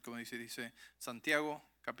exactamente cómo dice. Dice Santiago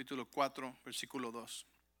capítulo 4, versículo 2.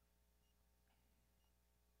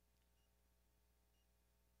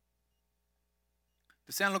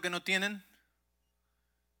 Desean lo que no tienen,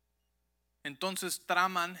 entonces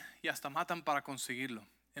traman y hasta matan para conseguirlo.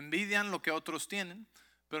 Envidian lo que otros tienen,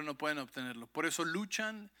 pero no pueden obtenerlo. Por eso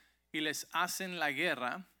luchan y les hacen la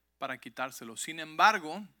guerra para quitárselo. Sin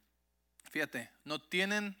embargo, fíjate, no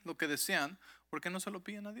tienen lo que desean porque no se lo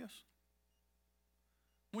piden a Dios.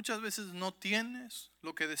 Muchas veces no tienes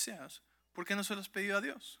lo que deseas porque no se lo has pedido a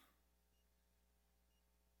Dios.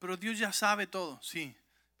 Pero Dios ya sabe todo, sí,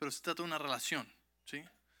 pero se trata de una relación, ¿sí?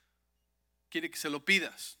 Quiere que se lo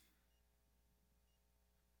pidas.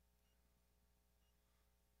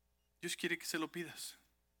 Dios quiere que se lo pidas.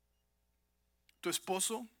 Tu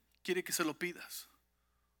esposo quiere que se lo pidas.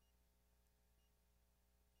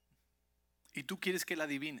 Y tú quieres que él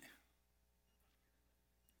adivine.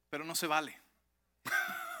 Pero no se vale.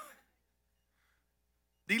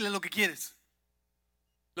 Dile lo que quieres.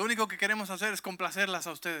 Lo único que queremos hacer es complacerlas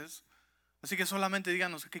a ustedes. Así que solamente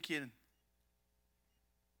díganos qué quieren.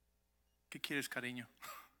 ¿Qué quieres, cariño?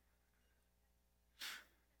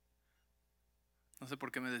 No sé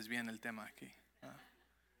por qué me desvían el tema aquí.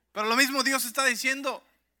 Pero lo mismo Dios está diciendo.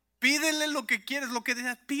 Pídele lo que quieres, lo que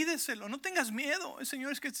deseas, pídeselo. No tengas miedo.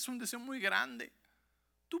 Señor, es que este es un deseo muy grande.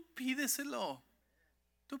 Tú pídeselo.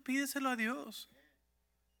 Tú pídeselo a Dios.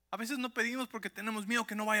 A veces no pedimos porque tenemos miedo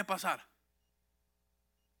que no vaya a pasar.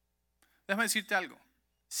 Déjame decirte algo.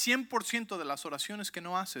 100% de las oraciones que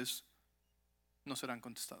no haces no serán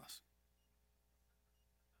contestadas.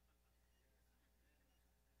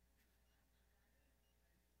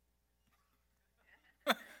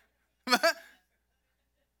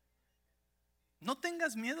 No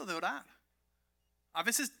tengas miedo de orar. A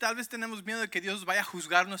veces tal vez tenemos miedo de que Dios vaya a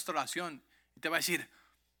juzgar nuestra oración y te va a decir,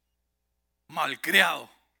 malcriado,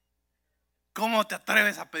 ¿cómo te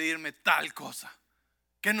atreves a pedirme tal cosa?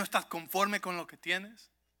 ¿Qué no estás conforme con lo que tienes?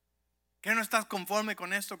 ¿Qué no estás conforme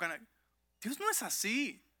con esto? Dios no es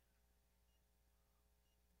así.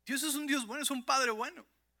 Dios es un Dios bueno, es un Padre bueno.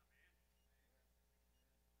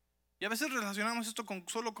 Y a veces relacionamos esto con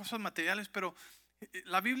solo cosas materiales, pero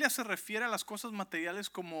la Biblia se refiere a las cosas materiales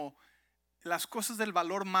como las cosas del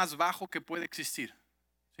valor más bajo que puede existir,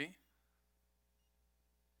 ¿sí?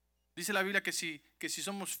 Dice la Biblia que si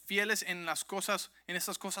somos fieles en las cosas, en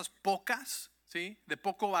esas cosas pocas, ¿sí? De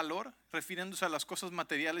poco valor, refiriéndose a las cosas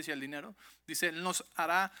materiales y al dinero, dice, Él nos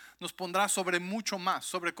pondrá sobre mucho más,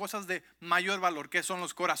 sobre cosas de mayor valor, que son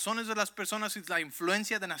los corazones de las personas y la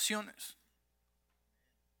influencia de naciones.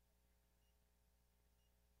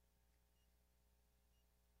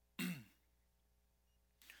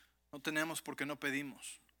 No tenemos porque no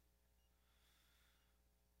pedimos.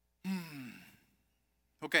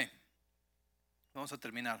 Ok, vamos a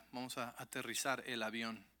terminar. Vamos a aterrizar el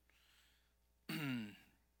avión.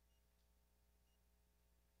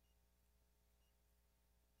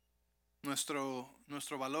 Nuestros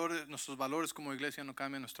valores como iglesia no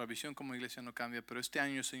cambian, nuestra visión como iglesia no cambia, pero este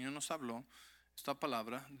año el Señor nos habló esta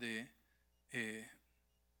palabra de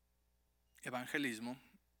evangelismo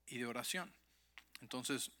y de oración.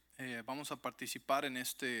 Entonces vamos a participar en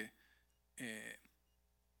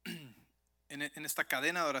en esta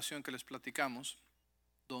cadena de oración que les platicamos,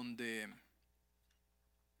 donde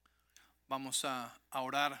vamos a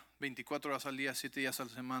orar 24 horas al día, 7 días a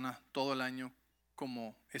la semana, todo el año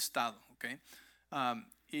como estado, ¿ok?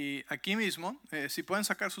 Y aquí mismo, si pueden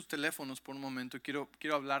sacar sus teléfonos por un momento, quiero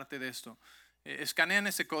hablarte de esto. Escanean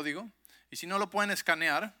ese código, y si no lo pueden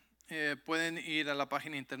escanear, pueden ir a la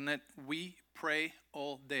página de internet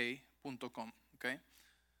weprayallday.com, ¿ok?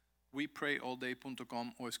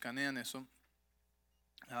 weprayallday.com, o escanean eso.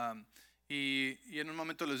 Y en un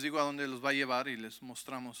momento les digo a dónde los va a llevar y les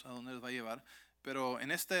mostramos a dónde les va a llevar. Pero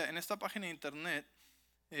en esta página de internet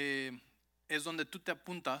es donde tú te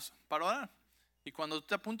apuntas para orar. Y cuando tú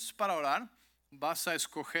te apuntes para orar, vas a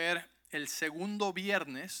escoger el segundo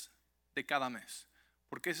viernes de cada mes.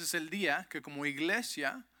 Porque ese es el día que como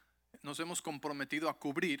iglesia nos hemos comprometido a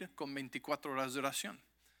cubrir con 24 horas de oración.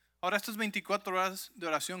 Ahora, estas 24 horas de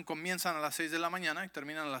oración comienzan a las 6 de la mañana y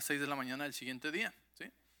terminan a las 6 de la mañana del siguiente día, ¿sí?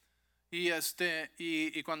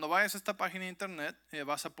 Y cuando vayas a esta página de internet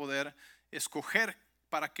vas a poder escoger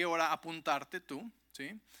para qué hora apuntarte tú,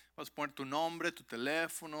 ¿sí? Vas a poner tu nombre, tu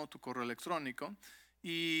teléfono, tu correo electrónico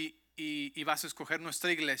y vas a escoger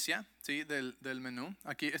nuestra iglesia, ¿sí? Del menú.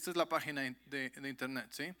 Aquí, esta es la página de internet,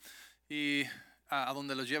 ¿sí? Y a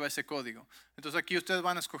donde los lleva ese código. Entonces aquí ustedes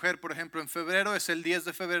van a escoger, por ejemplo, en febrero es el 10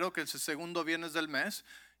 de febrero, que es el segundo viernes del mes,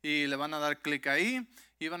 y le van a dar clic ahí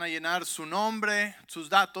y van a llenar su nombre, sus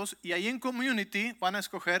datos, y ahí en Community van a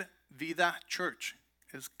escoger Vida Church.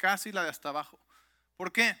 Es casi la de hasta abajo.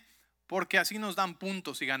 ¿Por qué? Porque así nos dan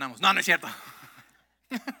puntos y ganamos. No, no es cierto.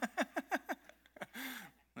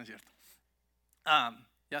 No es cierto.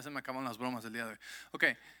 Ya se me acaban las bromas del día de hoy. Ok,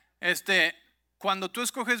 cuando tú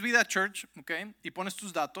escoges Vida Church, okay, y pones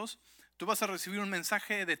tus datos, tú vas a recibir un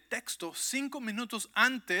mensaje de texto 5 minutos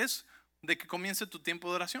antes de que comience tu tiempo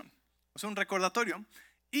de oración. O sea, un recordatorio.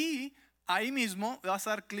 Y ahí mismo vas a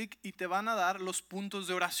dar clic y te van a dar los puntos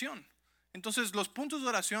de oración. Entonces, los puntos de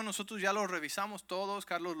oración nosotros ya los revisamos todos.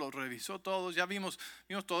 Carlos los revisó todos. Ya vimos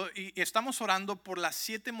todo. Y estamos orando por las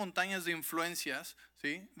 7 montañas de influencias,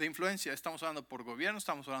 ¿sí? De influencia. Estamos orando por gobierno,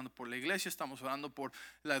 estamos orando por la iglesia, estamos orando por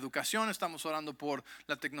la educación, estamos orando por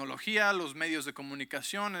la tecnología, los medios de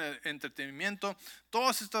comunicación, el entretenimiento,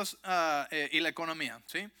 todas estas y la economía,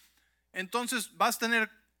 ¿sí? Entonces, vas a tener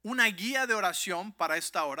una guía de oración para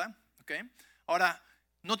esta hora, ¿ok? Ahora,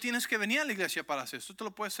 no tienes que venir a la iglesia para hacer esto. Tú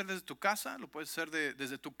lo puedes hacer desde tu casa, lo puedes hacer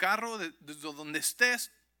desde tu carro, desde donde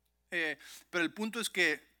estés. Pero el punto es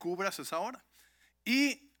que cubras esa hora.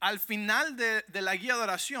 Y al final de la guía de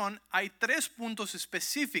oración hay 3 puntos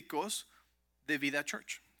específicos de Vida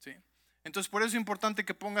Church, ¿sí? Entonces por eso es importante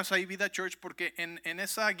que pongas ahí Vida Church, porque en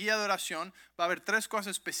esa guía de oración va a haber 3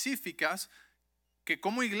 cosas específicas que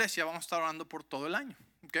como iglesia vamos a estar orando por todo el año,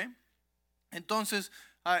 ¿ok? Entonces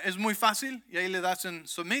es muy fácil y ahí le das en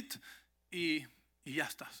submit y ya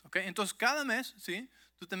estás, ¿ok? Entonces cada mes, ¿sí?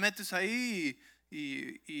 Tú te metes ahí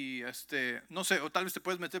y no sé, o tal vez te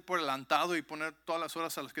puedes meter por adelantado y poner todas las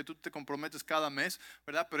horas a las que tú te comprometes cada mes,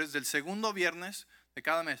 ¿verdad? Pero es del segundo viernes de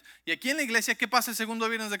cada mes. Y aquí en la iglesia, ¿qué pasa el segundo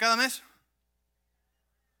viernes de cada mes?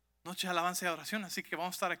 Noche de alabanza y adoración, así que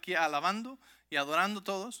vamos a estar aquí alabando y adorando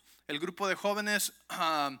todos. El grupo de jóvenes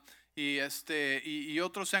y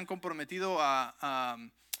otros se han comprometido a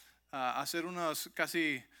hacer unos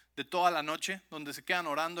casi de toda la noche, donde se quedan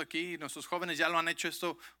orando aquí. Nuestros jóvenes ya lo han hecho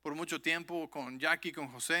esto por mucho tiempo, con Jackie,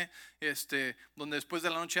 con José, donde después de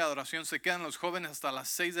la noche de adoración se quedan los jóvenes hasta las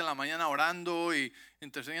 6 de la mañana orando y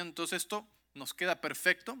intercediendo. Entonces esto nos queda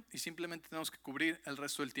perfecto y simplemente tenemos que cubrir el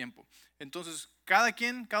resto del tiempo. Entonces cada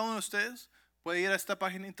uno de ustedes puede ir a esta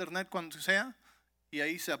página de internet cuando sea y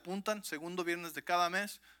ahí se apuntan, segundo viernes de cada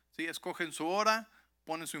mes, ¿sí? Escogen su hora,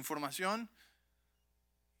 ponen su información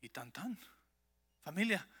y tan.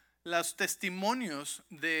 Familia, los testimonios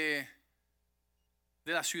de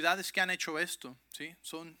las ciudades que han hecho esto, ¿sí?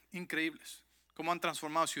 Son increíbles. Cómo han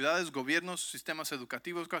transformado ciudades, gobiernos, sistemas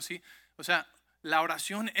educativos, cosas así. O sea, la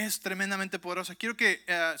oración es tremendamente poderosa. Quiero que,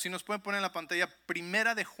 si nos pueden poner en la pantalla,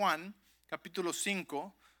 Primera de Juan, capítulo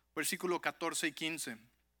 5, versículo 14 y 15.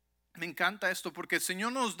 Me encanta esto porque el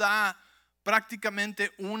Señor nos da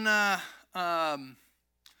prácticamente una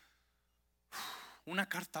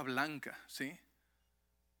carta blanca, ¿sí?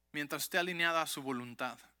 Mientras esté alineada a su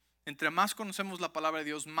voluntad. Entre más conocemos la palabra de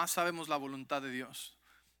Dios, más sabemos la voluntad de Dios.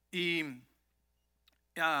 Y 1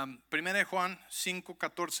 Juan 5,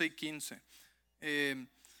 14 y 15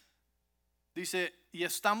 dice: y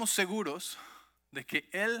estamos seguros de que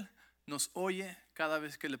Él nos oye cada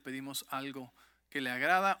vez que le pedimos algo que le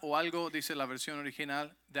agrada, o algo, dice la versión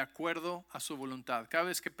original, de acuerdo a su voluntad. Cada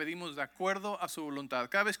vez que pedimos de acuerdo a su voluntad,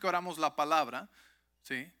 cada vez que oramos la palabra,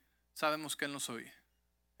 ¿sí? Sabemos que Él nos oye.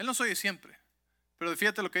 Él nos oye siempre, pero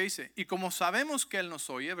fíjate lo que dice: y como sabemos que Él nos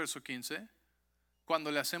oye, verso 15, cuando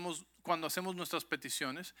hacemos nuestras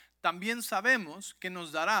peticiones, también sabemos que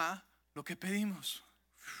nos dará lo que pedimos.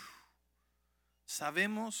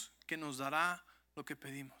 Sabemos que nos dará lo que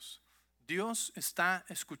pedimos. Dios está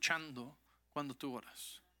escuchando cuando tú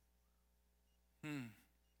oras.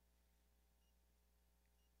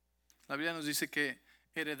 La Biblia nos dice que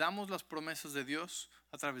heredamos las promesas de Dios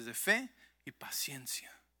a través de fe y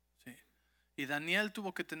paciencia. Y Daniel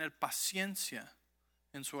tuvo que tener paciencia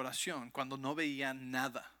en su oración cuando no veía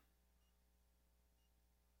nada.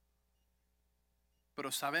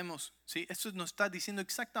 Pero sabemos, ¿sí? Esto nos está diciendo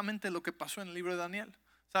exactamente lo que pasó en el libro de Daniel.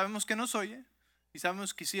 Sabemos que nos oye y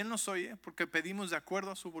sabemos que si Él nos oye, porque pedimos de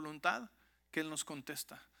acuerdo a su voluntad, que Él nos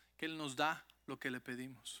contesta, que Él nos da lo que le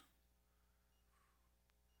pedimos.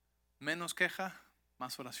 Menos queja,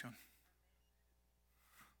 más oración.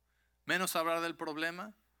 Menos hablar del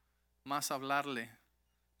problema, más hablarle,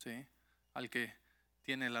 ¿sí? Al que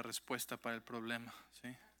tiene la respuesta para el problema,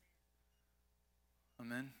 ¿sí?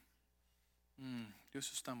 Amén.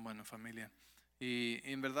 Dios es tan bueno, familia. Y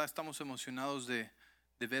en verdad estamos emocionados de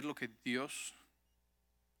ver lo que Dios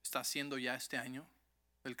está haciendo ya este año,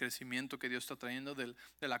 del crecimiento que Dios está trayendo, de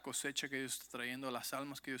la cosecha que Dios está trayendo, las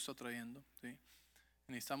almas que Dios está trayendo, ¿sí?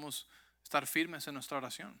 Necesitamos estar firmes en nuestra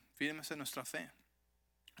oración, firmes en nuestra fe.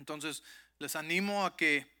 Entonces les animo a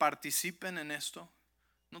que participen en esto.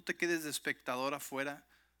 No te quedes de espectador afuera.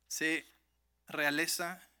 Sé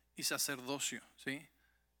realeza y sacerdocio, ¿sí?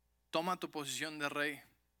 Toma tu posición de rey.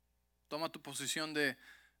 Toma tu posición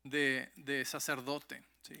de sacerdote,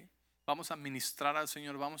 ¿sí? Vamos a ministrar al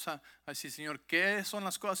Señor. Vamos a decir: Señor, ¿qué son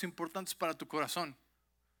las cosas importantes para tu corazón?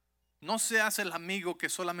 No seas el amigo que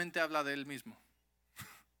solamente habla de él mismo.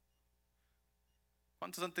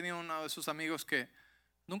 ¿Cuántos han tenido uno de esos amigos que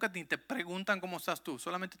nunca ni te preguntan cómo estás tú?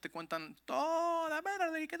 Solamente te cuentan toda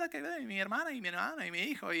y qué tal que mi hermana y mi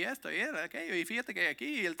hijo y esto y aquello, y fíjate que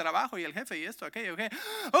aquí y el trabajo y el jefe y esto, aquello, okay.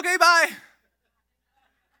 Ok, bye.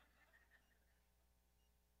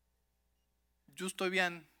 Yo estoy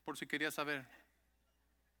bien, por si querías saber.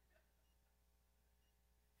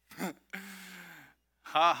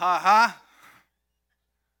 Ja, ja, ja.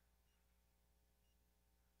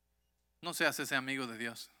 No seas ese amigo de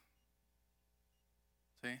Dios.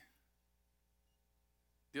 ¿Sí?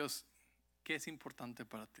 Dios, ¿qué es importante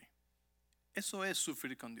para ti? Eso es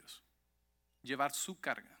sufrir con Dios. Llevar su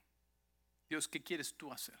carga. Dios, ¿qué quieres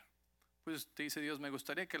tú hacer? Pues te dice Dios: me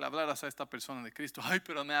gustaría que le hablaras a esta persona de Cristo. Ay,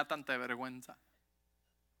 pero me da tanta vergüenza.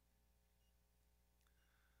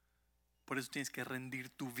 Por eso tienes que rendir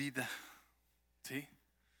tu vida, ¿sí?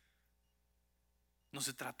 No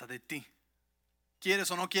se trata de ti.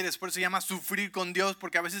 ¿Quieres o no quieres? Por eso se llama sufrir con Dios,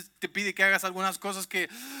 porque a veces te pide que hagas algunas cosas que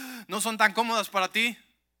no son tan cómodas para ti.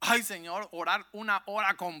 Ay, Señor, orar 1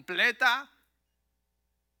 hora completa.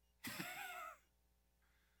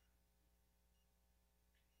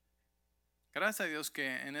 Gracias a Dios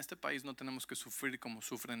que en este país no tenemos que sufrir como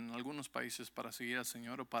sufren en algunos países para seguir al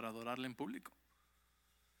Señor o para adorarle en público,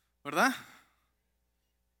 ¿verdad?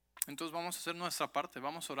 Entonces vamos a hacer nuestra parte,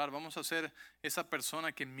 vamos a orar, vamos a ser esa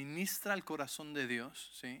persona que ministra el corazón de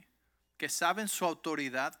Dios, ¿sí? que saben su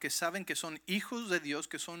autoridad, que saben que son hijos de Dios,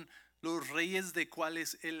 que son los reyes de cuál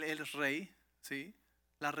es el rey, ¿sí?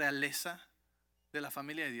 La realeza de la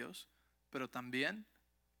familia de Dios, pero también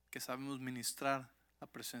que sabemos ministrar la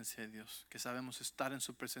presencia de Dios, que sabemos estar en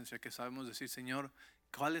su presencia, que sabemos decir, Señor,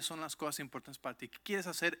 ¿cuáles son las cosas importantes para ti? ¿Qué quieres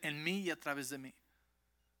hacer en mí y a través de mí?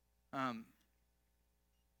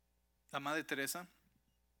 La Madre Teresa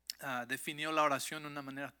definió la oración de una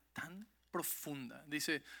manera tan profunda.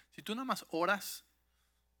 Dice, si tú nada más oras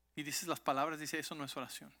y dices las palabras, dice, eso no es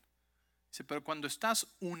oración. Dice, pero cuando estás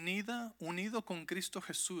unido con Cristo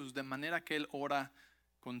Jesús, de manera que Él ora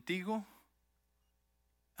contigo,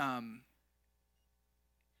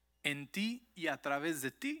 en ti y a través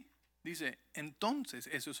de ti, dice, entonces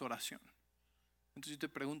eso es oración. Entonces yo te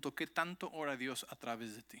pregunto, ¿qué tanto ora Dios a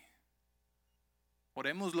través de ti?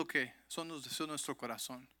 Oremos lo que son los deseos de nuestro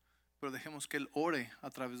corazón, pero dejemos que Él ore a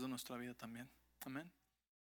través de nuestra vida también. Amén.